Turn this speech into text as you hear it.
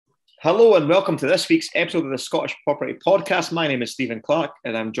Hello and welcome to this week's episode of the Scottish Property Podcast. My name is Stephen Clark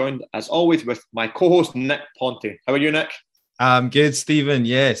and I'm joined as always with my co-host Nick Ponte. How are you, Nick? I'm good, Stephen.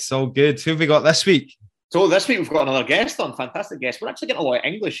 Yes, all good. Who have we got this week? So this week we've got another guest on, fantastic guest. We're actually getting a lot of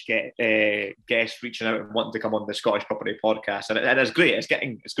English guests reaching out and wanting to come on the Scottish Property Podcast, and it is great.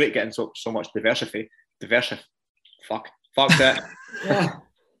 It's great getting so much diversity. Fuck that. Yeah.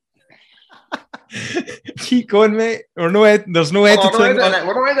 Keep going, mate. There's no editing. We're not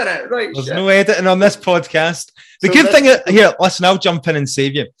editing it. Right. There's no editing on this podcast. The good thing here, listen, I'll jump in and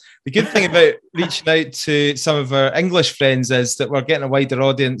save you. The good thing about reaching out to some of our English friends is that we're getting a wider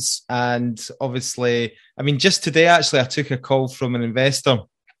audience. And obviously, I mean, just today, actually, I took a call from an investor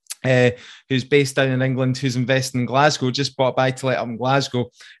who's based down in England, who's investing in Glasgow, just bought a buy-to-let up in Glasgow.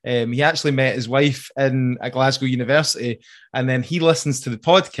 He actually met his wife in a Glasgow university, and then he listens to the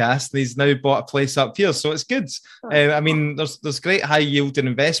podcast, and he's now bought a place up here. So it's good. I mean, there's great high-yielding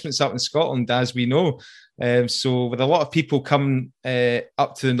investments up in Scotland, as we know. So with a lot of people coming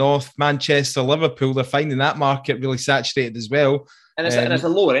up to the north, Manchester, Liverpool, they're finding that market really saturated as well. And it's a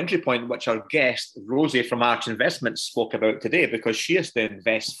lower entry point, which our guest, Rosie from Arch Investments, spoke about today, because she has to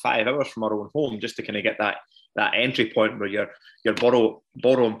invest 5 hours from her own home just to kind of get that entry point where you're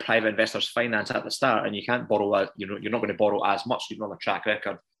borrowing private investors' finance at the start, and you can't borrow, you're not going to borrow as much. You don't have a track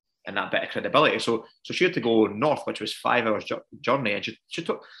record and that bit of credibility. So she had to go north, which was 5 hours journey, and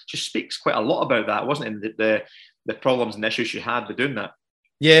she speaks quite a lot about that, wasn't it? The problems and issues she had with doing that.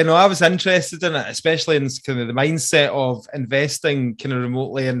 Yeah, no, I was interested in it, especially in kind of the mindset of investing kind of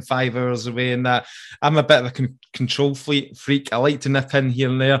remotely and 5 hours away, and that I'm a bit of a control freak. I like to nip in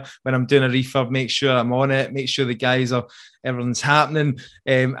here and there when I'm doing a refurb, make sure I'm on it, make sure the guys everything's happening.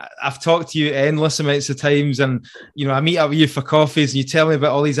 I've talked to you endless amounts of times, and I meet up with you for coffees and you tell me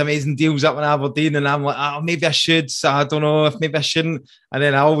about all these amazing deals up in Aberdeen, and I'm like, oh, maybe I should. So I don't know if maybe I shouldn't. And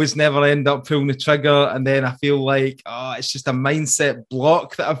then I always never end up pulling the trigger, and then I feel like, oh, it's just a mindset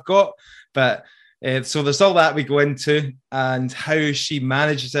block that I've got. But so there's all that we go into, and how she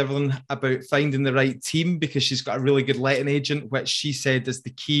manages everything about finding the right team, because she's got a really good letting agent, which she said is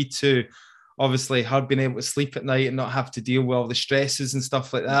the key to obviously her being able to sleep at night and not have to deal with all the stresses and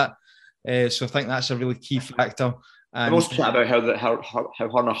stuff like that. So I think that's a really key factor. And also chat about how her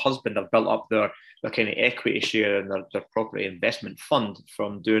and her husband have built up their kind of equity share in their property investment fund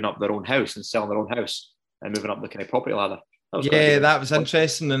from doing up their own house and selling their own house and moving up the kind of property ladder. That was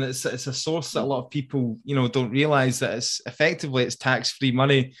interesting, and it's a source that a lot of people don't realise, that it's tax-free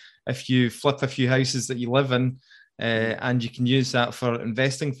money if you flip a few houses that you live in. And you can use that for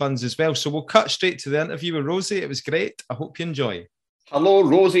investing funds as well. So we'll cut straight to the interview with Rosie. It was great. I hope you enjoy. Hello,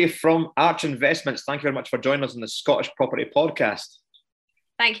 Rosie from Arch Investments. Thank you very much for joining us on the Scottish Property Podcast.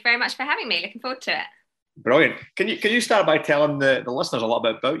 Thank you very much for having me. Looking forward to it. Brilliant. Can you start by telling the listeners a little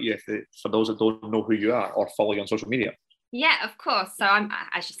bit about you, for those that don't know who you are or follow you on social media? Yeah, of course. So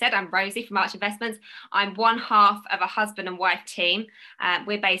as you said, I'm Rosie from Arch Investments. I'm one half of a husband and wife team.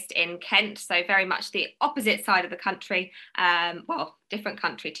 We're based in Kent, so very much the opposite side of the country. Different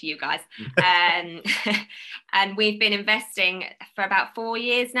country to you guys. And we've been investing for about 4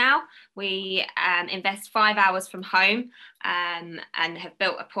 years now. We invest 5 hours from home and have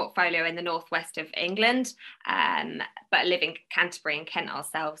built a portfolio in the northwest of England, but live in Canterbury and Kent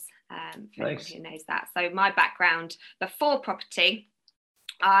ourselves. For anyone who knows that. So my background before property,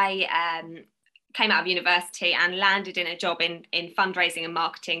 I came out of university and landed in a job in fundraising and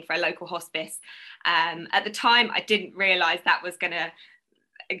marketing for a local hospice. At the time, I didn't realise that was going to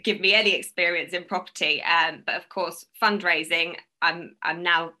give me any experience in property. But of course, fundraising, I've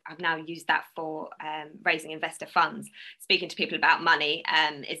now used that for raising investor funds. Speaking to people about money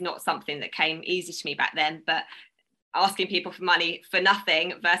is not something that came easy to me back then, but asking people for money for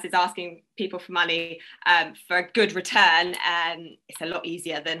nothing versus asking people for money for a good return, it's a lot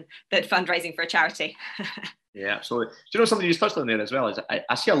easier than fundraising for a charity. Yeah, absolutely. Do you know something you touched on there as well? Is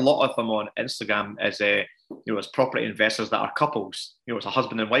I see a lot of them on Instagram as as property investors that are couples. It's a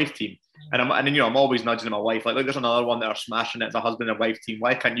husband and wife team, and I'm always nudging my wife like, look, there's another one that are smashing it. It's a husband and wife team.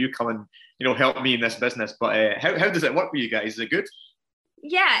 Why can't you come and help me in this business? But how does it work with you guys? Is it good?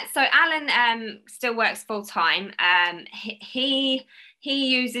 Yeah, so Alan still works full time. He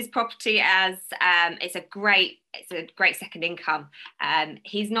uses property as it's a great second income.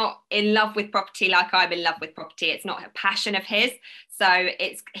 He's not in love with property like I'm in love with property. It's not a passion of his. So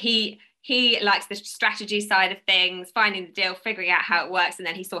he likes the strategy side of things, finding the deal, figuring out how it works, and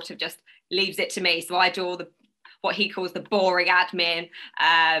then he sort of just leaves it to me. So I do all what he calls the boring admin,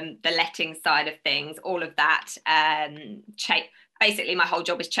 the letting side of things, all of that, basically my whole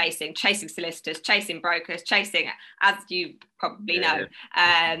job is chasing solicitors, chasing brokers, chasing, as you probably know.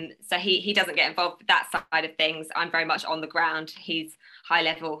 So he doesn't get involved with that side of things. I'm very much on the ground. He's high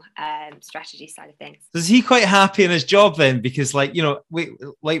level strategy side of things. Is he quite happy in his job then? Because we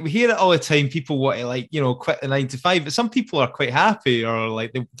hear it all the time. People want to quit the 9 to 5, but some people are quite happy, or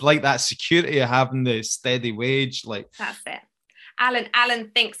like they like that security of having the steady wage. That's it.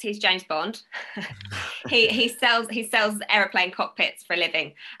 Alan thinks he's James Bond. he sells aeroplane cockpits for a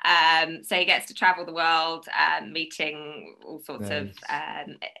living. So he gets to travel the world, meeting all sorts of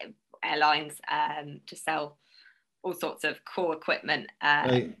airlines to sell all sorts of cool equipment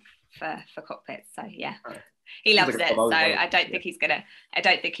for cockpits. So yeah, he loves it. So I don't think he's gonna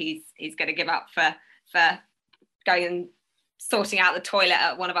give up for going and sorting out the toilet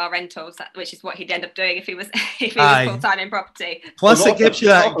at one of our rentals, which is what he'd end up doing if he was full-time in property. Plus, it gives you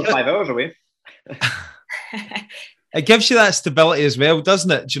that 5 hours away. It gives you that stability as well,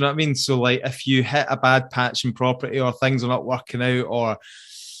 doesn't it? Do you know what I mean? So, like, if you hit a bad patch in property, or things are not working out, or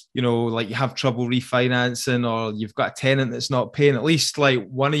you have trouble refinancing, or you've got a tenant that's not paying, at least like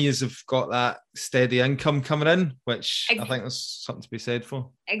one of you have got that steady income coming in, which I think there's something to be said for.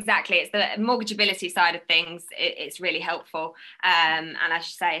 Exactly. It's the mortgageability side of things. It's really helpful. And as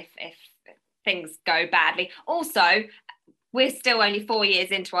you say, if things go badly, also, we're still only 4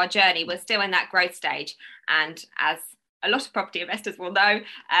 years into our journey. We're still in that growth stage. And as a lot of property investors will know,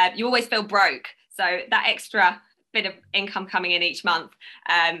 you always feel broke. So that extra bit of income coming in each month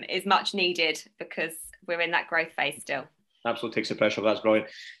is much needed, because we're in that growth phase still. Absolutely takes the pressure off. That's brilliant.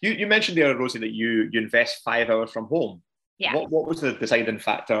 You mentioned there, Rosie, that you invest 5 hours from home. Yeah. What was the deciding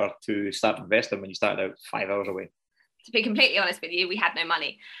factor to start investing when you started out 5 hours away? To be completely honest with you, we had no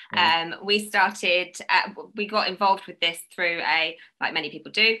money. We got involved with this through like many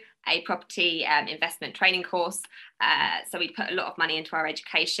people do, a property investment training course. So we put a lot of money into our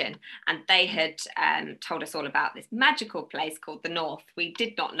education, and they had told us all about this magical place called the North. We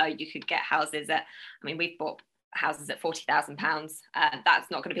did not know you could get houses we've bought houses at £40,000. That's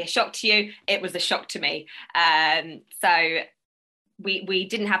not going to be a shock to you. It was a shock to me. So we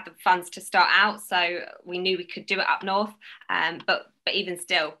didn't have the funds to start out, so we knew we could do it up north. But even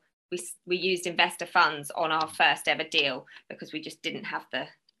still, we used investor funds on our first ever deal, because we just didn't have the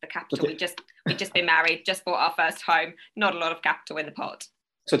capital. Okay. We'd just been married, just bought our first home, not a lot of capital in the pot.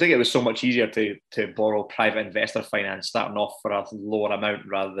 So I think it was so much easier to borrow private investor finance starting off for a lower amount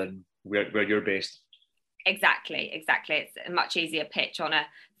rather than where you're based. Exactly. It's a much easier pitch on a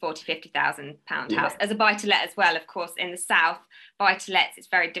 £40,000-50,000 house. As a buy-to-let as well, of course, in the south, buy-to-lets, it's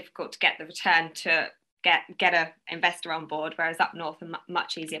very difficult to get the return to get an investor on board, whereas up north, a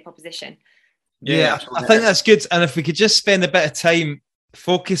much easier proposition. Yeah, I think that's good. And if we could just spend a bit of time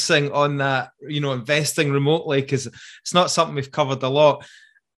focusing on that, investing remotely, because it's not something we've covered a lot.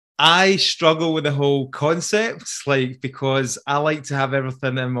 I struggle with the whole concept, because I like to have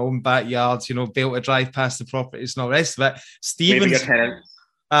everything in my own backyard, be able to drive past the properties and all the rest of it. Stephen's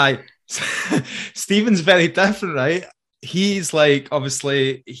very different, right? He's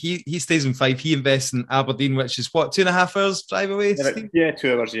obviously, he stays in Fife. He invests in Aberdeen, which is 2.5 hours drive away? Yeah,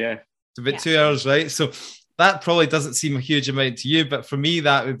 2 hours, yeah. It's about 2 hours, right? So that probably doesn't seem a huge amount to you, but for me,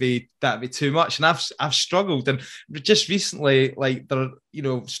 that'd be too much. And I've struggled, and just recently, they're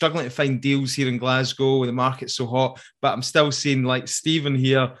struggling to find deals here in Glasgow where the market's so hot. But I'm still seeing Stephen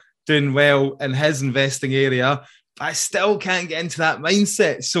here doing well in his investing area. But I still can't get into that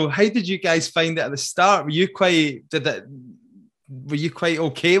mindset. So how did you guys find it at the start? Were you quite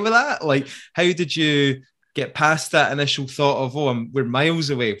okay with that? How did you get past that initial thought of, we're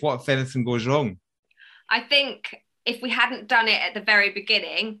miles away, what if anything goes wrong? I think if we hadn't done it at the very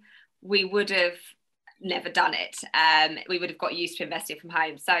beginning, we would have never done it. We would have got used to investing from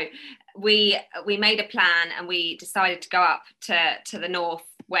home. So we made a plan, and we decided to go up to the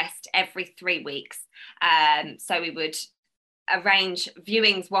northwest every 3 weeks. So we would arrange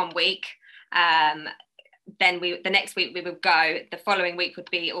viewings 1 week. Then the next week we would go. The following week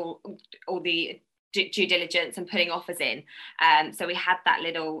would be all the due diligence and putting offers in. So we had that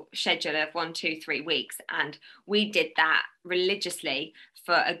little schedule of 1, 2, 3 weeks, and we did that religiously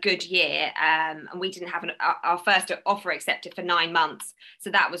for a good year. And we didn't have our first offer accepted for 9 months.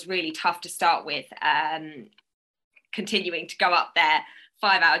 So that was really tough to start with, continuing to go up there,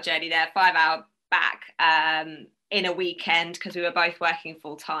 5-hour journey there, 5-hour back in a weekend, because we were both working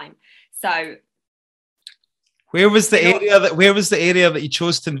full time. So Where was the area that you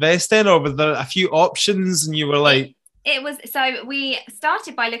chose to invest in, or were there a few options and you were like? It was, so we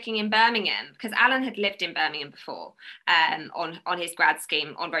started by looking in Birmingham, because Alan had lived in Birmingham before on his grad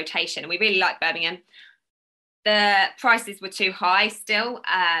scheme on rotation, and we really liked Birmingham. the prices were too high still,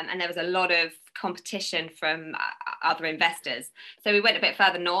 and there was a lot of competition from other investors. So we went a bit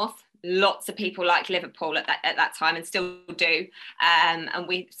further north. Lots of people liked Liverpool at that time, and still do. And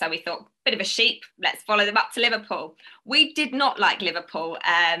we thought, bit of a sheep, let's follow them up to Liverpool. We did not like Liverpool.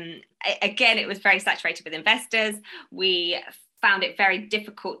 Again, it was very saturated with investors. We found it very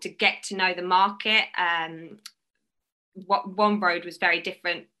difficult to get to know the market. One road was very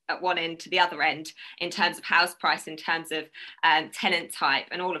different at one end to the other end in terms of house price, in terms of tenant type,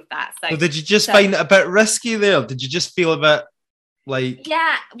 and all of that. So did you just find it a bit risky there? Did you just feel a bit like...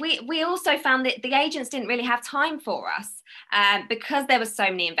 Yeah, we also found that the agents didn't really have time for us because there were so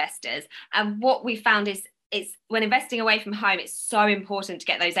many investors. And what we found is, it's when investing away from home, it's so important to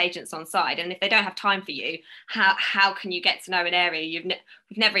get those agents on side. And if they don't have time for you, how can you get to know an area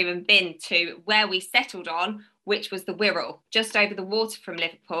we've never even been to? Where we settled on, which was the Wirral, just over the water from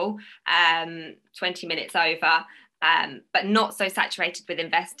Liverpool, 20 minutes over, but not so saturated with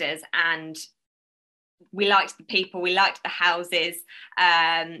investors. And we liked the people, we liked the houses.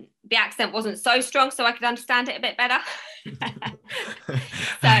 The accent wasn't so strong, so I could understand it a bit better.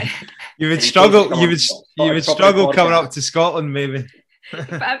 So you would struggle coming up to Scotland, maybe.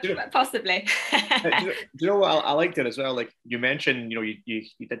 Possibly. Do you know what I liked it as well? Like you mentioned, you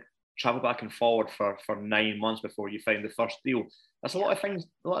did travel back and forward for 9 months before you find the first deal. That's a lot of things.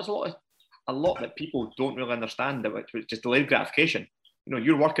 That's a lot that people don't really understand, which is just delayed gratification.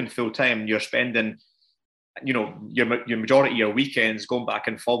 You're working full time. You're spending, your majority of your weekends going back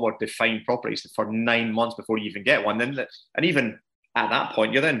and forward to find properties for 9 months before you even get one. And even at that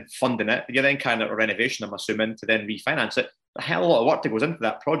point, you're then funding it. You're then kind of a renovation, I'm assuming, to then refinance it. A hell of a lot of work that goes into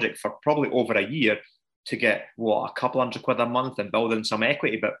that project for probably over a year to get a couple £100 a month and building some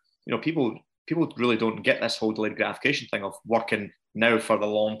equity. But people really don't get this whole delayed gratification thing of working now for the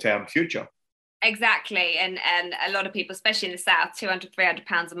long-term future. Exactly. And a lot of people, especially in the south,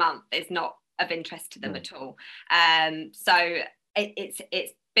 £200-300 a month is not of interest to them at all. So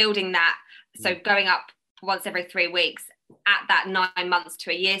it's building that. So going up once every 3 weeks at that 9 months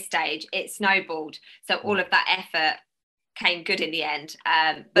to a year stage, it snowballed. So all of that effort came good in the end.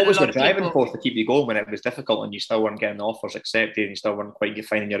 But what was the driving force to keep you going when it was difficult and you still weren't getting offers accepted and you still weren't quite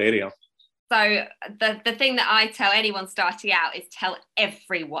finding your area? So the thing that I tell anyone starting out is tell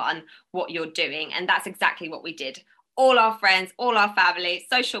everyone what you're doing. And that's exactly what we did. All our friends, all our family,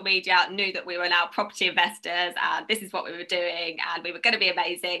 social media knew that we were now property investors and this is what we were doing and we were going to be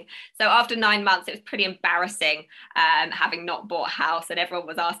amazing. So after 9 months, it was pretty embarrassing having not bought a house and everyone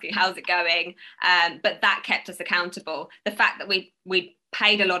was asking, how's it going? But that kept us accountable. The fact that we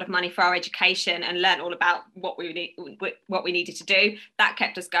paid a lot of money for our education and learned all about what we needed to do, that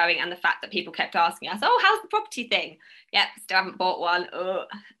kept us going. And the fact that people kept asking us, oh, how's the property thing? Yep, still haven't bought one.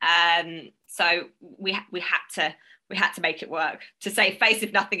 So we had to make it work, to save face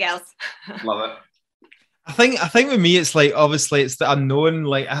if nothing else. Love it. I think with me, it's like, obviously it's the unknown.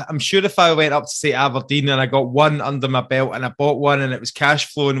 Like I'm sure if I went up to say Aberdeen and I got one under my belt and I bought one and it was cash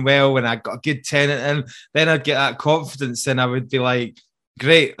flowing well and I got a good tenant in, then I'd get that confidence and I would be like,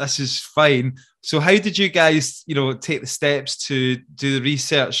 great, this is fine. So how did you guys, take the steps to do the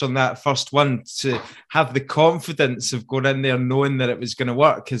research on that first one, to have the confidence of going in there knowing that it was going to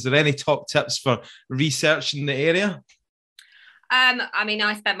work? Is there any top tips for researching the area?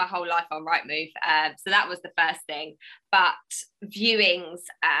 I spent my whole life on Rightmove, so that was the first thing. But viewings,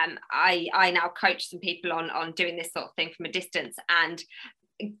 I now coach some people on doing this sort of thing from a distance, and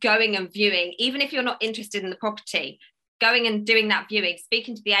going and viewing, even if you're not interested in the property, going and doing that viewing,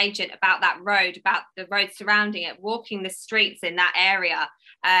 speaking to the agent about that road, about the road surrounding it, walking the streets in that area,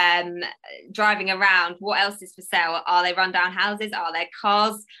 driving around. What else is for sale? Are they rundown houses? Are there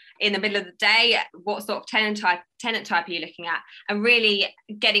cars in the middle of the day? What sort of tenant type are you looking at? And really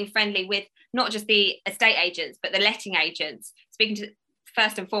getting friendly with not just the estate agents, but the letting agents. Speaking to,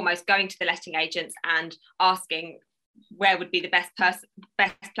 first and foremost, going to the letting agents and asking where would be the best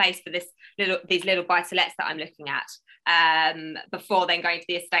place for these little buy-to-lets that I'm looking at, before then going to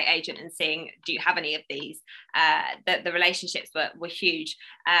the estate agent and seeing, do you have any of these? The relationships were huge.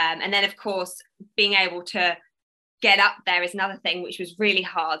 And then, of course, being able to get up there is another thing, which was really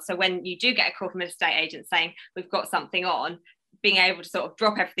hard. So when you do get a call from an estate agent saying, we've got something on, being able to sort of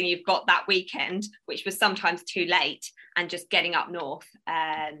drop everything you've got that weekend, which was sometimes too late, and just getting up north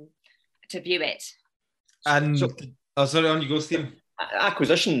to view it. And sorry, on you go, Steve.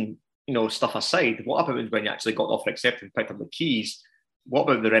 Acquisition, stuff aside, what about when you actually got the offer accepted and picked up the keys? What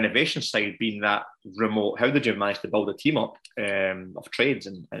about the renovation side being that remote? How did you manage to build a team up of trades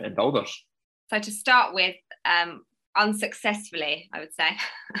and builders? So to start with, unsuccessfully, I would say,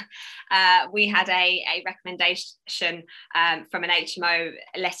 we had a recommendation from an HMO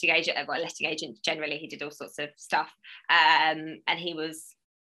letting agent. Well, a letting agent generally, he did all sorts of stuff, and he was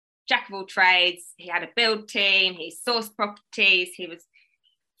jack of all trades. He had a build team, he sourced properties, he was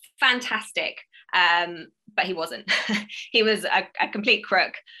fantastic, but he wasn't. He was a complete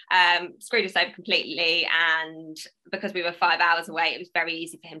crook, screwed us over completely, and because we were 5 hours away, it was very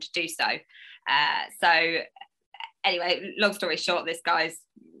easy for him to do so. So anyway, long story short, this guy's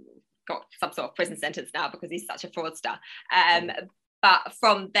got some sort of prison sentence now because he's such a fraudster. But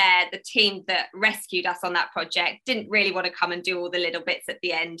from there, the team that rescued us on that project didn't really want to come and do all the little bits at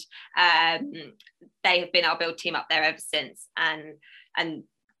the end. They have been our build team up there ever since. And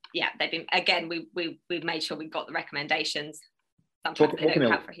yeah, they've been, again, we made sure we got the recommendations. Sometimes they don't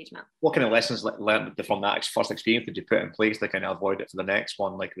count for a huge amount. What kind of lessons learned from that first experience did you put in place to kind of avoid it for the next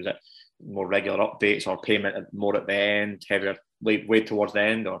one? Like, was it more regular updates or payment more at the end, heavier weight towards the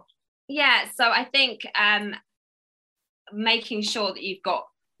end? Or yeah, so I think making sure that you've got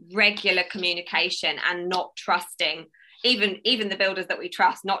regular communication and not trusting even the builders that we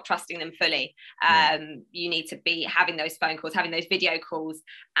trust, not trusting them fully. You need to be having those phone calls, having those video calls.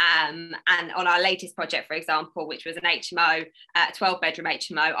 And on our latest project, for example, which was an HMO, a 12-bedroom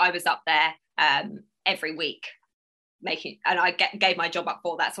HMO, I was up there every week and I gave my job up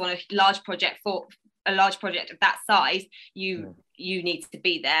for that. So on a large project of that size, you need to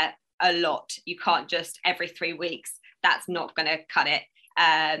be there a lot. You can't just every 3 weeks. That's not going to cut it.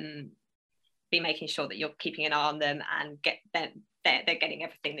 Be making sure that you're keeping an eye on them and they're getting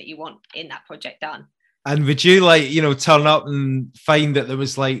everything that you want in that project done. And would you turn up and find that there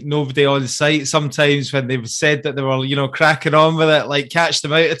was nobody on site sometimes when they've said that they were, cracking on with it, catch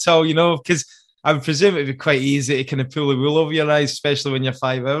them out at all, because I would presume it'd be quite easy to kind of pull the wool over your eyes, especially when you're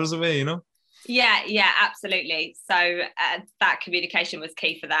 5 hours away, Yeah, absolutely. So that communication was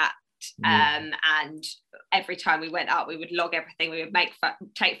key for that. And every time we went up, we would log everything. We would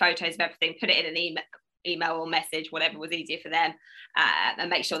take photos of everything, put it in an email or message, whatever was easier for them, and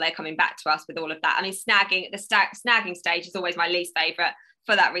make sure they're coming back to us with all of that. I mean, snagging stage is always my least favourite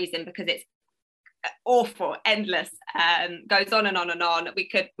for that reason, because it's awful, endless, goes on and on and on. We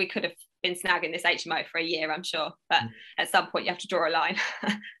could have been snagging this HMO for a year, I'm sure, but at some point you have to draw a line.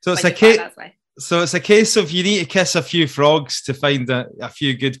 So it's a case of you need to kiss a few frogs to find a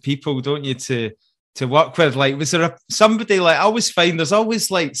few good people, don't you, to work with? Was there somebody, I always find there's always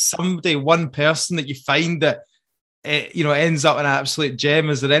somebody, one person that you find that ends up an absolute gem.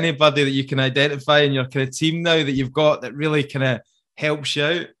 Is there anybody that you can identify in your kind of team now that you've got that really kind of helps you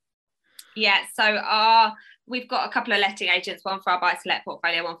out? Yeah, so we've got a couple of letting agents, one for our buy-to-let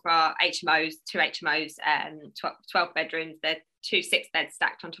portfolio, one for our HMOs, 2 HMOs, 12 bedrooms. They're 2 6-beds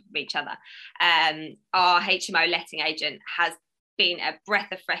stacked on top of each other. Our HMO letting agent has been a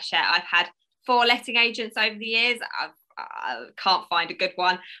breath of fresh air. I've had 4 letting agents over the years. I can't find a good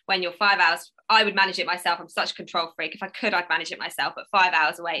one. When you're 5 hours, I would manage it myself. I'm such a control freak. If I could, I'd manage it myself, but 5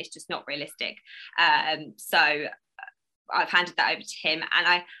 hours away is just not realistic. So I've handed that over to him,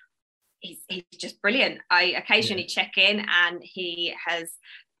 and he's just brilliant. I occasionally check in, and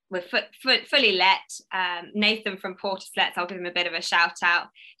we're fully let. Nathan from Portis Lets, I'll give him a bit of a shout out.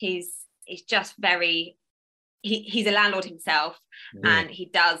 He's just very, he's a landlord himself, and he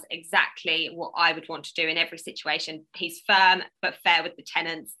does exactly what I would want to do in every situation. He's firm but fair with the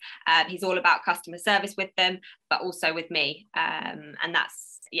tenants. He's all about customer service with them, but also with me. And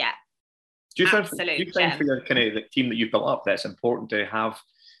that's, do you find for your kind of the team that you've built up that it's important to have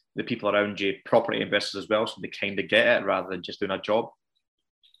the people around you property investors as well, so they kind of get it rather than just doing a job?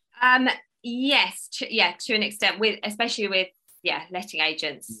 Yes, to an extent, especially with letting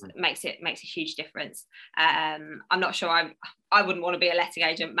agents, makes a huge difference. I'm not sure I wouldn't want to be a letting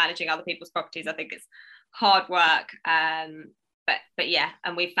agent managing other people's properties. I think it's hard work, but yeah,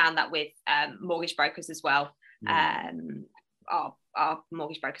 and we've found that with mortgage brokers as well. Our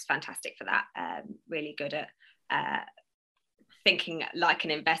mortgage broker's fantastic for that, really good at thinking like an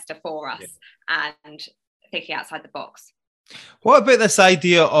investor for us and thinking outside the box. What about this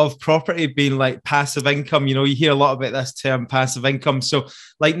idea of property being passive income? You hear a lot about this term, passive income. So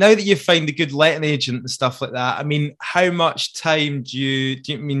now that you've found a good letting agent and stuff like that, I mean, how much time do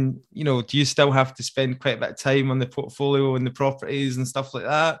you still have to spend quite a bit of time on the portfolio and the properties and stuff like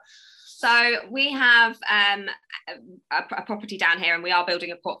that? So we have a property down here, and we are building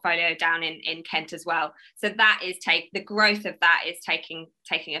a portfolio down in Kent as well. So that is the growth of that is taking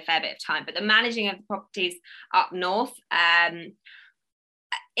a fair bit of time. But the managing of the properties up north,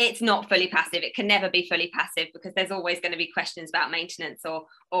 it's not fully passive. It can never be fully passive because there's always going to be questions about maintenance or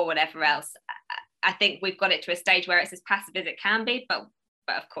whatever else. I think we've got it to a stage where it's as passive as it can be, but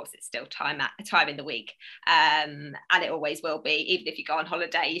of course it's still time in the week, and it always will be. Even if you go on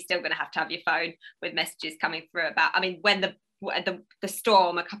holiday, you're still going to have your phone with messages coming through about, I mean, when the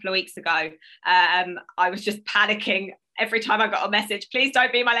storm a couple of weeks ago, I was just panicking every time I got a message, please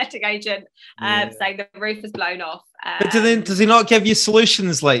don't be my letting agent, saying the roof was blown off. But does he not give you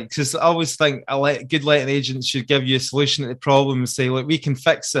solutions? Like, because I always think good letting agents should give you a solution to the problem and say, look, we can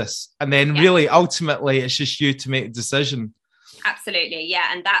fix this. And then really, ultimately, it's just you to make a decision. Absolutely,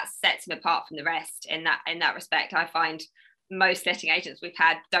 yeah. And that sets him apart from the rest in that respect. I find most letting agents we've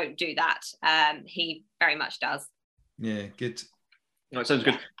had don't do that. He very much does. Yeah, good. No, it sounds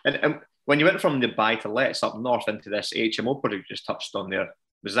good. And when you went from the buy to lets up north into this HMO project you just touched on there,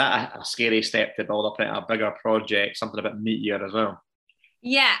 was that a scary step to build up into a bigger project, something a bit meatier as well?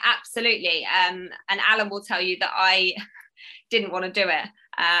 Yeah, absolutely. And Alan will tell you that I didn't want to do it.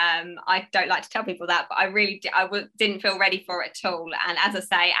 I don't like to tell people that, but I didn't feel ready for it at all. And as I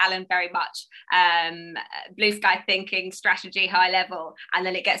say, Alan very much blue sky thinking, strategy, high level, and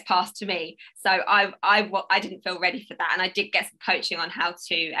then it gets passed to me. So I didn't feel ready for that, and I did get some coaching on how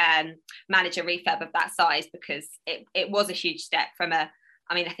to manage a refurb of that size, because it was a huge step from I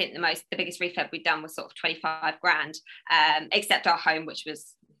think the biggest refurb we'd done was sort of 25 grand, except our home, which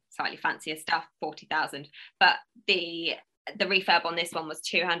was slightly fancier stuff, 40,000. But the refurb on this one was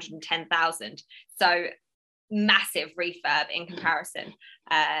 210,000. So massive refurb in comparison.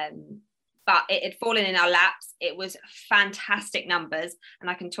 But it had fallen in our laps. It was fantastic numbers, and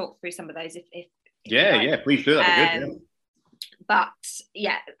I can talk through some of those if yeah, please do. That'd be good. But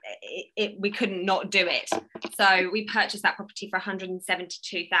yeah, we couldn't not do it. So we purchased that property for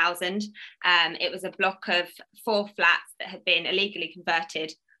 172,000. It was a block of 4 flats that had been illegally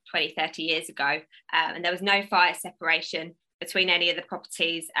converted 20, 30 years ago. And there was no fire separation between any of the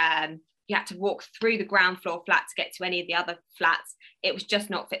properties. You had to walk through the ground floor flat to get to any of the other flats. It was just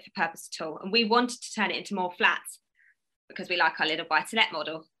not fit for purpose at all. And we wanted to turn it into more flats because we like our little buy-to-let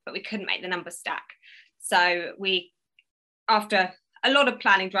model, but we couldn't make the numbers stack. So after a lot of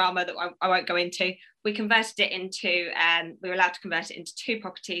planning drama that I won't go into, we converted it into, we were allowed to convert it into 2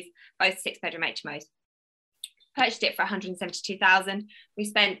 properties, both 6-bedroom HMOs. Purchased it for 172,000. We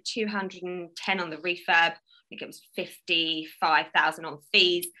spent 210 on the refurb. I think it was 55,000 on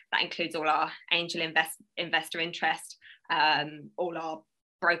fees. That includes all our angel investor interest, all our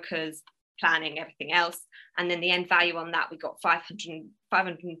brokers, planning, everything else. And then the end value on that, we got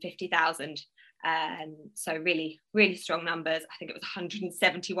 550,000. So really, really strong numbers. I think it was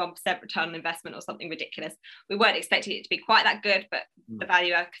 171% return on investment or something ridiculous. We weren't expecting it to be quite that good, but the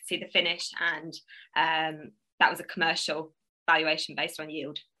valuer could see the finish, and that was a commercial valuation based on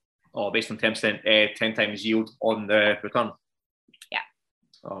yield. Oh, based on 10%, 10 times yield on the return. Yeah.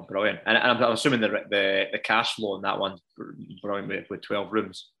 Oh, brilliant. And I'm assuming the cash flow on that one's brilliant with 12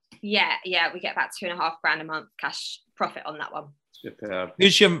 rooms. Yeah, we get about 2.5 grand a month cash profit on that one. Superb.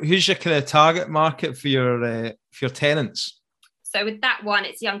 Who's your kind of target market for your tenants? So with that one,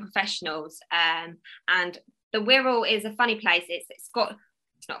 it's young professionals, and the Wirral is a funny place. It's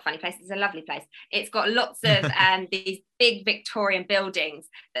not a funny place, it's a lovely place. It's got lots of these big Victorian buildings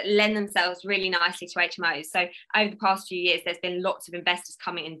that lend themselves really nicely to HMOs. So over the past few years, there's been lots of investors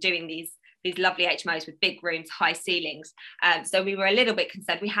coming and doing these lovely HMOs with big rooms, high ceilings. So we were a little bit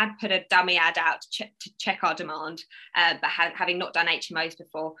concerned. We had put a dummy ad out to check our demand, but having not done HMOs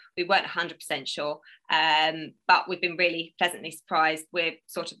before, we weren't 100% sure. But we've been really pleasantly surprised. We're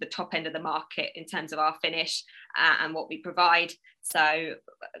sort of the top end of the market in terms of our finish and what we provide. So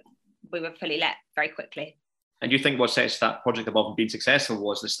we were fully let very quickly. And do you think what sets that project above and being successful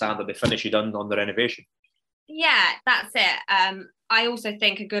was the standard the finish you done on the renovation? Yeah, that's it. I also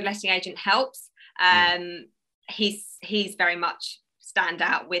think a good letting agent helps. He's very much stand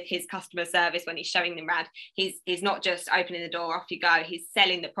out with his customer service when he's showing them around. He's not just opening the door, off you go. He's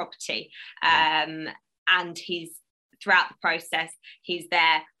selling the property, and he's throughout the process. He's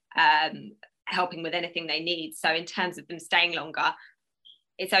there helping with anything they need. So in terms of them staying longer,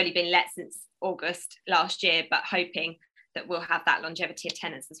 it's only been let since August last year, but hoping that we'll have that longevity of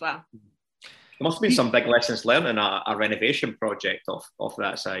tenants as well. There must have been some big lessons learned in a renovation project of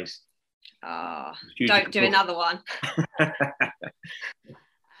that size. Oh, don't do another one.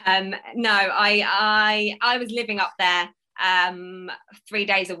 No, I was living up there 3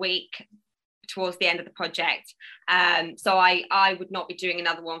 days a week towards the end of the project. So I would not be doing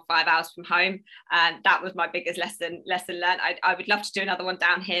another one 5 hours from home. That was my biggest lesson learned. I would love to do another one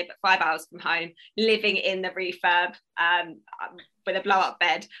down here, but 5 hours from home, living in the refurb with a blow-up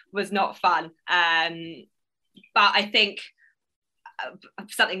bed was not fun. But I think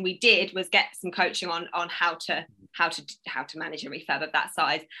something we did was get some coaching on how to manage a refurb of that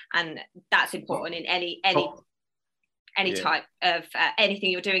size, and that's important in any type of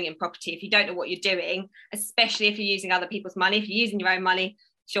anything you're doing in property. If you don't know what you're doing, especially if you're using other people's money, if you're using your own money,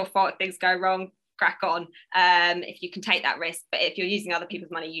 it's your fault if things go wrong, crack on, if you can take that risk. But if you're using other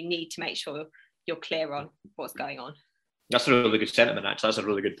people's money, you need to make sure you're clear on what's going on. That's a really good sentiment, actually. That's a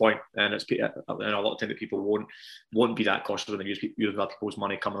really good point. And it's a lot of time that people won't be that cautious when they use other people's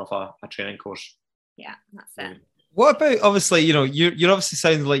money coming off a training course. Yeah, that's it. What about, obviously, you're obviously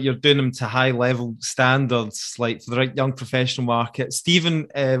sounding like you're doing them to high level standards, like for the right young professional market. Stephen,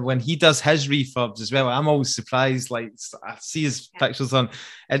 when he does his refurbs as well, I'm always surprised. Like, I see his pictures on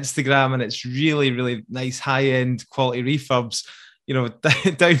Instagram, and it's really, really nice, high end quality refurbs.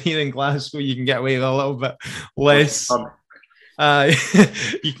 Down here in Glasgow, you can get away with a little bit less.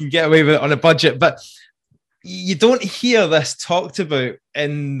 You can get away with it on a budget, but you don't hear this talked about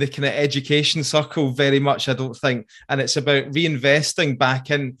in the kind of education circle very much, I don't think. And it's about reinvesting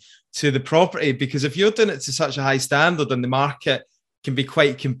back into the property, because if you're doing it to such a high standard and the market can be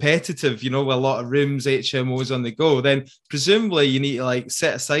quite competitive, with a lot of rooms, HMOs on the go, then presumably you need to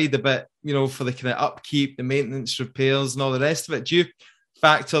set aside a bit, for the kind of upkeep, the maintenance, repairs and all the rest of it. Do you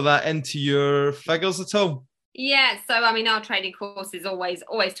factor that into your figures at all? Yeah, so our training course is always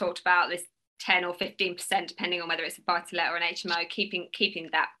talked about this 10 or 15%, depending on whether it's a buy-to-let or an HMO, keeping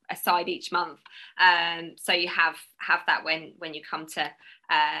that aside each month. So you have that when you come to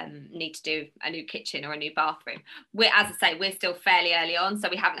need to do a new kitchen or a new bathroom. We're still fairly early on, so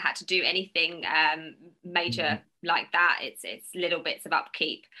we haven't had to do anything major like that. It's little bits of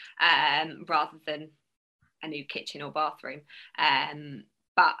upkeep rather than a new kitchen or bathroom.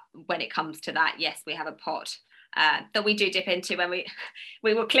 But when it comes to that, yes, we have a pot that we do dip into when we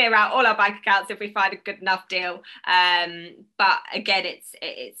will clear out all our bank accounts if we find a good enough deal. But again,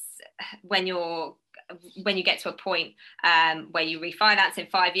 it's when you get to a point where you refinance in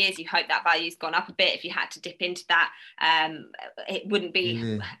 5 years, you hope that value's gone up a bit. If you had to dip into that, it wouldn't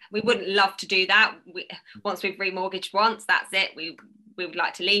be. We wouldn't love to do that. Once we've remortgaged once, that's it. We would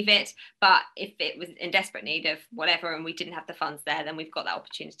like to leave it, but if it was in desperate need of whatever and we didn't have the funds there, then we've got that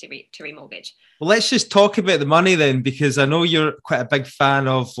opportunity to remortgage. Well, let's just talk about the money then, because I know you're quite a big fan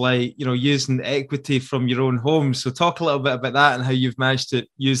of using equity from your own home. So talk a little bit about that and how you've managed to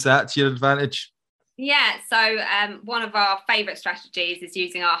use that to your advantage. Yeah, so one of our favourite strategies is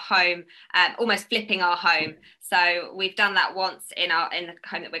using our home, almost flipping our home. So we've done that once in the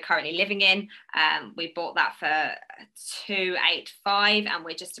home that we're currently living in. We bought that for 285, and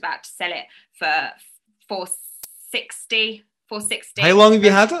we're just about to sell it for 460. How long have you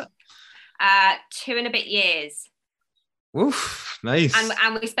had it? 2 and a bit years. Oof, nice. And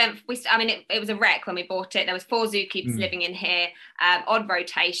it was a wreck when we bought it. There was 4 zookeepers living in here on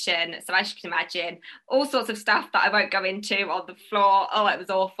rotation. So as you can imagine, all sorts of stuff that I won't go into on the floor. Oh, it was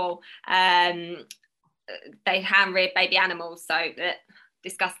awful. They hand-reared baby animals, so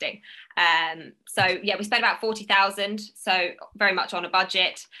disgusting. So yeah, we spent about 40,000. So very much on a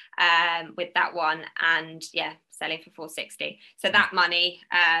budget with that one, and yeah, selling for 460. So that money,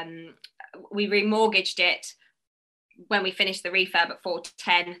 we remortgaged it when we finished the refurb at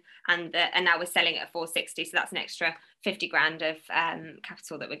 410, and now we're selling it at 460. So that's an extra 50 grand of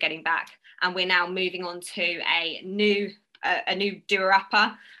capital that we're getting back. And we're now moving on to a new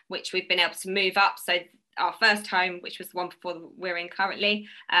doer-upper, which we've been able to move up. So our first home, which was the one before we're in currently,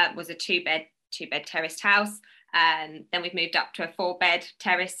 was a two-bed terraced house. Then we've moved up to a 4-bed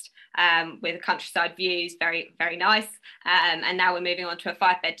terraced with countryside views, very, very nice. And now we're moving on to a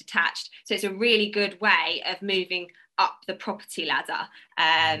 5-bed detached. So it's a really good way of moving up the property ladder.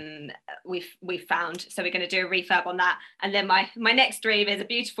 We've found. So we're going to do a refurb on that. And then my next dream is a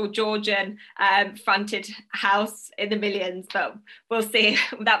beautiful Georgian fronted house in the millions, but we'll see.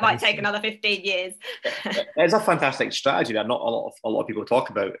 That might take another 15 years. It's a fantastic strategy that not a lot of people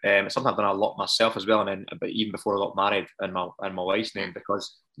talk about. It's something I've done a lot myself as well, but even before I got married in my wife's name,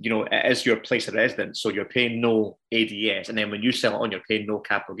 because it is your place of residence, so you're paying no ADS, and then when you sell it on, you're paying no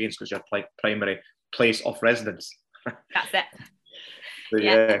capital gains because you're primary place of residence. That's it. So,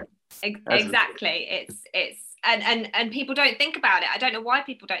 yeah, exactly. It's and people don't think about it. I don't know why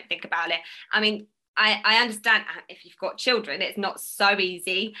people don't think about it. I mean, I understand if you've got children, it's not so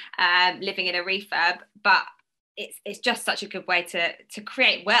easy living in a refurb, but it's just such a good way to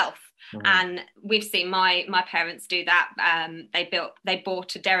create wealth. And we've seen my parents do that. They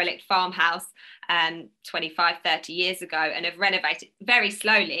bought a derelict farmhouse 25, 30 years ago and have renovated very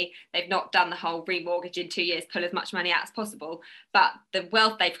slowly. They've not done the whole remortgage in 2 years, pull as much money out as possible. But the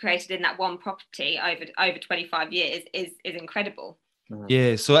wealth they've created in that one property over 25 years is incredible.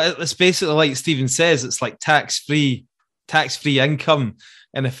 Yeah, so it's basically like Stephen says, it's like tax-free income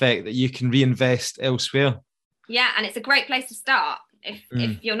in effect that you can reinvest elsewhere. Yeah, and it's a great place to start. If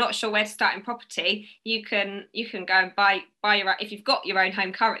you're not sure where to start in property, you can go and buy your, if you've got your own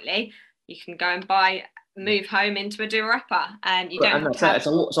home currently, you can go and move home into a doer-upper, and you don't have to have... It's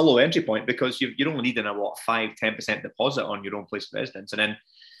a low entry point, because you're only needing a 5-10% deposit on your own place of residence, and then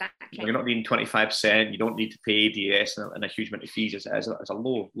you're not needing 25%. You don't need to pay DS and a huge amount of fees. It's a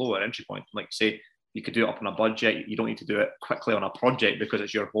lower entry point. Like say, you could do it up on a budget. You don't need to do it quickly on a project because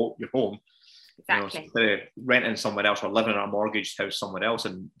it's your home. Exactly. Instead of renting somewhere else or living in a mortgaged house somewhere else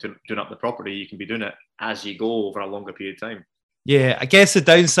and doing up the property, you can be doing it as you go over a longer period of time. Yeah, I guess the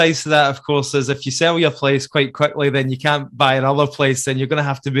downsides to that, of course, is if you sell your place quite quickly, then you can't buy another place, then you're going to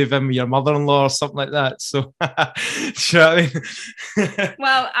have to move in with your mother-in-law or something like that. So, do you know what I mean?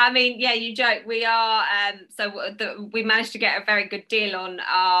 Well, I mean, yeah, you joke. We are, we managed to get a very good deal on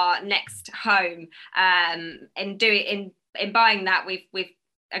our next home. In buying that, we've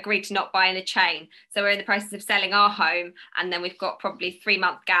agreed to not buy in a chain. So we're in the process of selling our home, and then we've got probably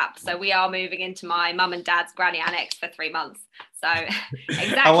 3-month gap. So we are moving into my mum and dad's granny annex for 3 months. So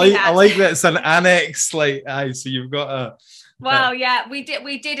exactly I like that it's an annex, like, so you've got a... Well, yeah, we did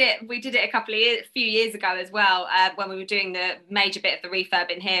it a few years ago as well. When we were doing the major bit of the refurb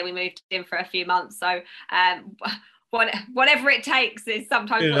in here, we moved in for a few months. So whatever it takes is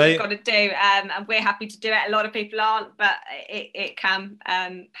sometimes what you've got to do, and we're happy to do it. A lot of people aren't, but it can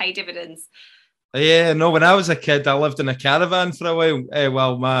pay dividends. Yeah, no, when I was a kid, I lived in a caravan for a while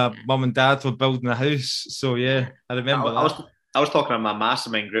while my mum and dad were building a house. So yeah, I remember that. I was talking to my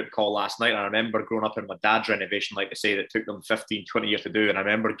mastermind group call last night, and I remember growing up in my dad's renovation, like I say, that took them 15, 20 years to do. And I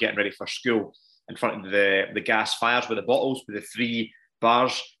remember getting ready for school in front of the gas fires with the bottles, with the 3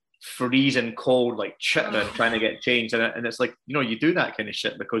 bars, freezing cold, like chittering, trying to get changed. And it's like, you do that kind of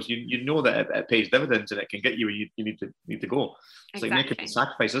shit because you know that it pays dividends and it can get you where you need to go. It's like making a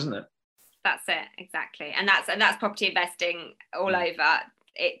sacrifice, isn't it? That's it, exactly. And that's property investing all over.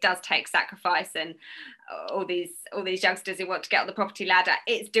 It does take sacrifice, and all these youngsters who want to get on the property ladder,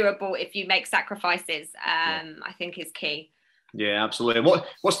 it's doable if you make sacrifices. I think is key. Yeah, absolutely.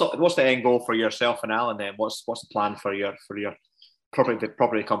 What's the end goal for yourself and Alan then? What's the plan for your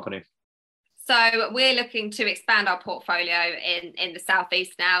property company? So we're looking to expand our portfolio in the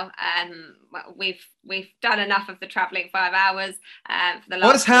southeast now. We've done enough of the travelling 5 hours for the last.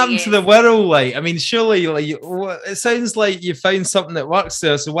 What's happened to the Wirral? Like, I mean, surely, like, it sounds like you found something that works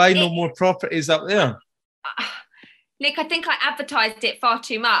there. So why no more properties up there? Nick, I think I advertised it far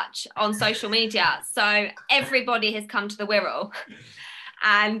too much on social media. So everybody has come to the Wirral,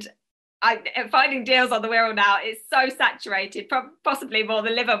 and finding deals on the Wirral now is so saturated, possibly more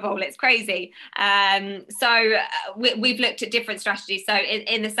than Liverpool. It's crazy. So we've looked at different strategies. So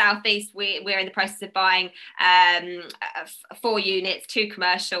in the southeast, we're in the process of buying 4 units, 2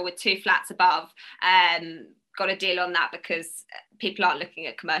 commercial with 2 flats above. Got a deal on that because people aren't looking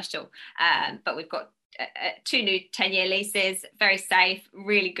at commercial, but we've got 2 new 10-year leases, very safe,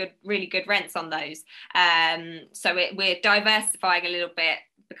 really good rents on those. So we're diversifying a little bit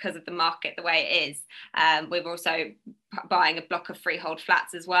because of the market the way it is. We're also buying a block of freehold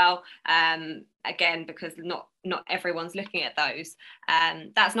flats as well, again because not everyone's looking at those.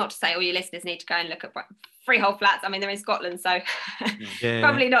 That's not to say all your listeners need to go and look at freehold flats. I mean, they're in Scotland, so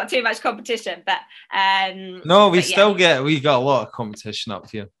probably not too much competition, but no, we got a lot of competition up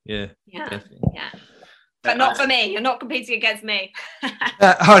here. Yeah, definitely. But not for me. You're not competing against me.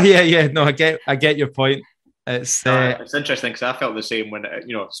 No, I get your point. It's interesting because I felt the same when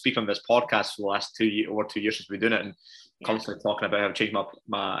speaking on this podcast for the last 2 years since we've been doing it, and constantly talking about how I've changed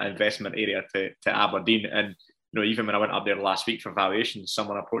my investment area to Aberdeen. And even when I went up there last week for valuations,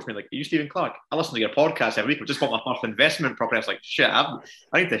 someone approached me like, "Are you Stephen Clark? I listen to your podcast every week. I just bought my first investment property." I was like, "Shit, I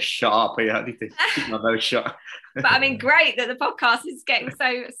need to shut up here. I need to keep my mouth shut." But I mean, great that the podcast is getting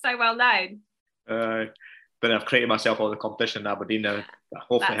so well known. But I've created myself all the competition in Aberdeen now.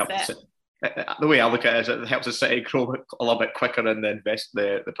 Hopefully helps us. The way I look at it is it helps the city grow a little bit quicker, and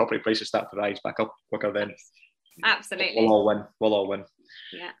the property prices start to rise back up quicker. Then absolutely, we'll all win.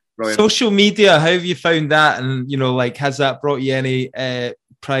 Yeah. Brilliant. Social media, how have you found that? And has that brought you any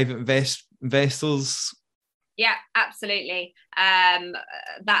private investors? Yeah, absolutely.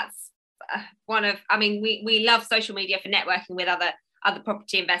 That's one of. I mean, we love social media for networking with other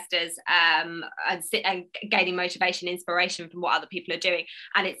property investors, and gaining motivation, inspiration from what other people are doing,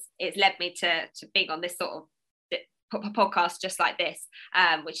 and it's led me to being on this sort of podcasts just like this,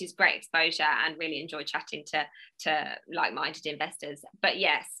 which is great exposure, and really enjoy chatting to like-minded investors. But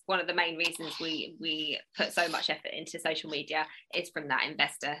yes, one of the main reasons we put so much effort into social media is from that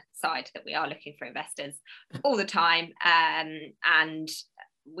investor side, that we are looking for investors all the time, and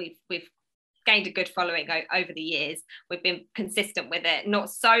we've gained a good following over the years. We've been consistent with it, not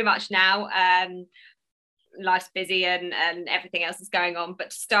so much now. Life's busy and everything else is going on,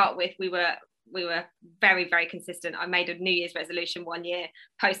 but to start with, we were very, very consistent. I made a New Year's resolution one year,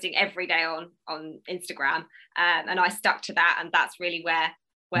 posting every day on Instagram, and I stuck to that, and that's really where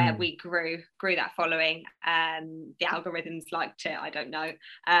we grew that following. The algorithms liked it, I don't know.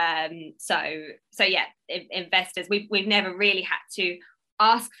 So yeah, investors, we've never really had to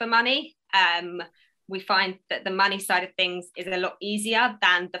ask for money. We find that the money side of things is a lot easier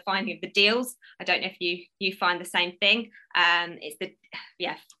than the finding of the deals. I don't know if you find the same thing.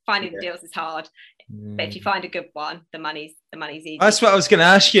 Finding the deals is hard, but if you find a good one, the money's easy. That's what I was going to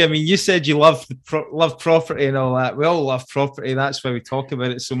ask you. I mean, you said you love property and all that. We all love property. That's why we talk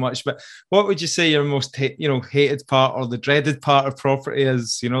about it so much. But what would you say your most hated part or the dreaded part of property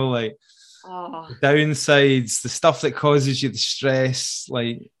is? The downsides, the stuff that causes you the stress,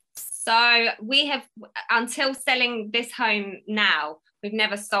 like. So we have, until selling this home now, we've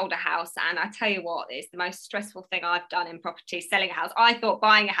never sold a house. And I tell you what, it's the most stressful thing I've done in property, selling a house. I thought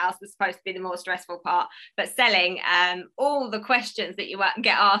buying a house was supposed to be the more stressful part, but selling, all the questions that you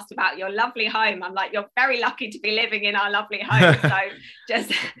get asked about your lovely home, I'm like, you're very lucky to be living in our lovely home. So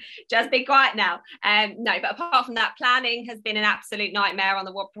just be quiet now. No, but apart from that, planning has been an absolute nightmare on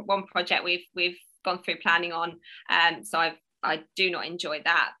the one project we've gone through planning on. So I do not enjoy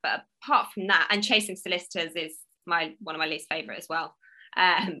that. But apart from that, and chasing solicitors is one of my least favourite as well.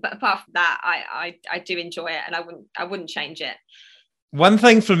 But apart from that, I do enjoy it, and I wouldn't change it. One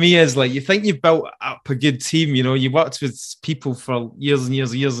thing for me is, like, you think you've built up a good team, you worked with people for years and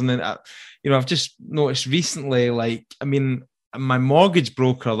years and years, and then I've just noticed recently, like, I mean, my mortgage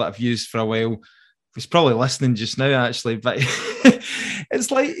broker that I've used for a while was probably listening just now, actually, but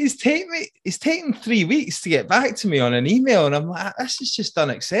it's like he's taken 3 weeks to get back to me on an email, and I'm like, this is just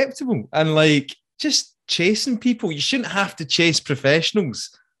unacceptable. And like, just chasing people, you shouldn't have to chase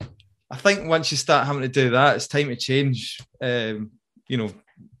professionals. I think once you start having to do that, it's time to change,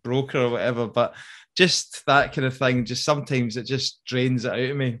 broker or whatever. But just that kind of thing, just sometimes it just drains it out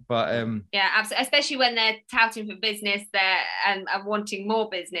of me. But yeah, absolutely. Especially when they're touting for business there and wanting more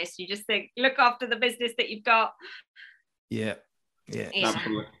business, you just think, look after the business that you've got. Yeah.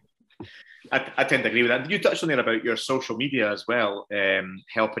 Absolutely. I tend to agree with that. You touched on there about your social media as well,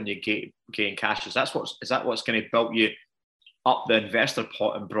 helping you gain cash. Is that what's kind of built you up the investor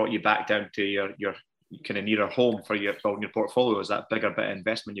pot and brought you back down to your kind of nearer home for your building your portfolio? Is that bigger bit of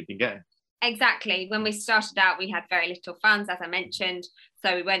investment you've been getting? Exactly. When we started out, we had very little funds, as I mentioned.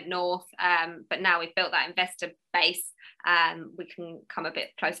 So we went north, but now we've built that investor base. We can come a bit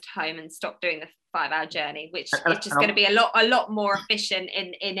close to home and stop doing the 5-hour journey, which is just going to be a lot more efficient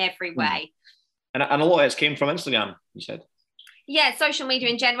in every way. And a lot of it came from Instagram, you said. Yeah, social media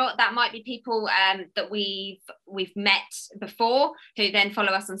in general. That might be people that we've met before who then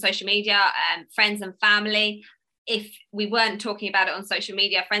follow us on social media, friends and family. If we weren't talking about it on social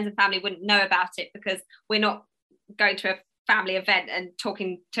media, friends and family wouldn't know about it, because we're not going to a family event and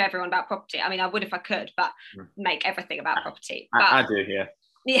talking to everyone about property. I mean, I would if I could, but make everything about property. But, I do, yeah.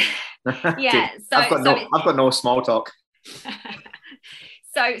 Yeah. So I've got no small talk.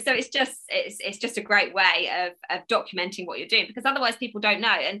 So it's just a great way of documenting what you're doing, because otherwise people don't know.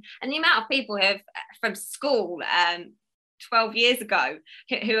 And the amount of people who have from school 12 years ago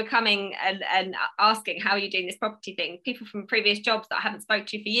who are coming and asking, how are you doing this property thing? People from previous jobs that I haven't spoke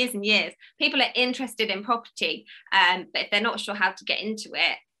to for years and years. People are interested in property, but if they're not sure how to get into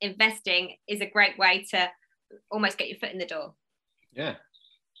it, investing is a great way to almost get your foot in the door. Yeah.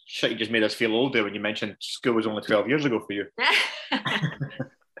 Shit, you just made us feel older when you mentioned school was only 12 years ago for you.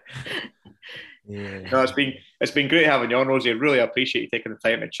 Yeah. No, it's been great having you on, Rosie. I really appreciate you taking the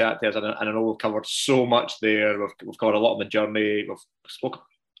time to chat to us, and I know we've covered so much there. We've covered a lot on the journey. We've spoken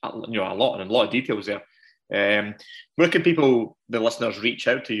a lot of details there. Where can people, the listeners, reach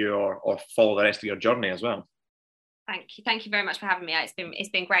out to you or follow the rest of your journey as well? Thank you very much for having me. It's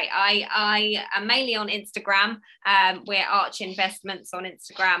been great. I am mainly on Instagram. We're Arch Investments on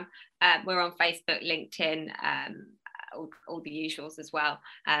Instagram. We're on Facebook, LinkedIn, all the usuals as well.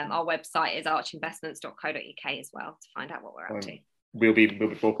 Our website is archinvestments.co.uk as well to find out what we're up to.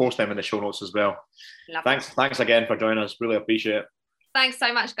 We'll post them in the show notes as well. Lovely. Thanks again for joining us. Really appreciate it. Thanks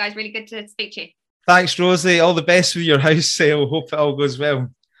so much, guys. Really good to speak to you. Thanks, Rosie. All the best with your house sale. Hope it all goes well.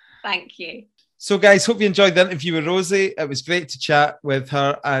 Thank you. So, guys, hope you enjoyed the interview with Rosie. It was great to chat with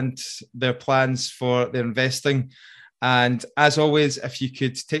her and their plans for their investing. And as always, if you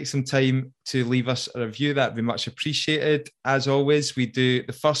could take some time to leave us a review, that'd be much appreciated. As always, we do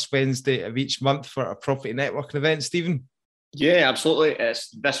the first Wednesday of each month for a property networking event. Stephen? Yeah, absolutely. It's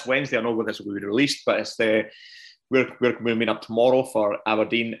this Wednesday. I know when this will be released, but it's we're moving up tomorrow for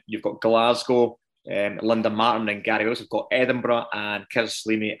Aberdeen. You've got Glasgow. Linda Martin and Gary Wilson have got Edinburgh, and Kirs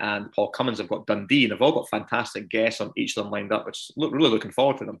Salimi and Paul Cummins have got Dundee, and they've all got fantastic guests on each of them lined up, which really looking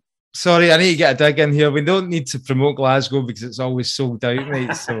forward to them. Sorry, I need to get a dig in here. We don't need to promote Glasgow because it's always sold out,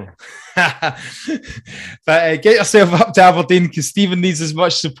 mate. So, but get yourself up to Aberdeen because Stephen needs as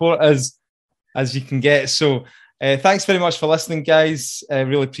much support as you can get. So, thanks very much for listening, guys.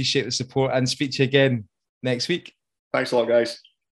 Really appreciate the support and speak to you again next week. Thanks a lot, guys.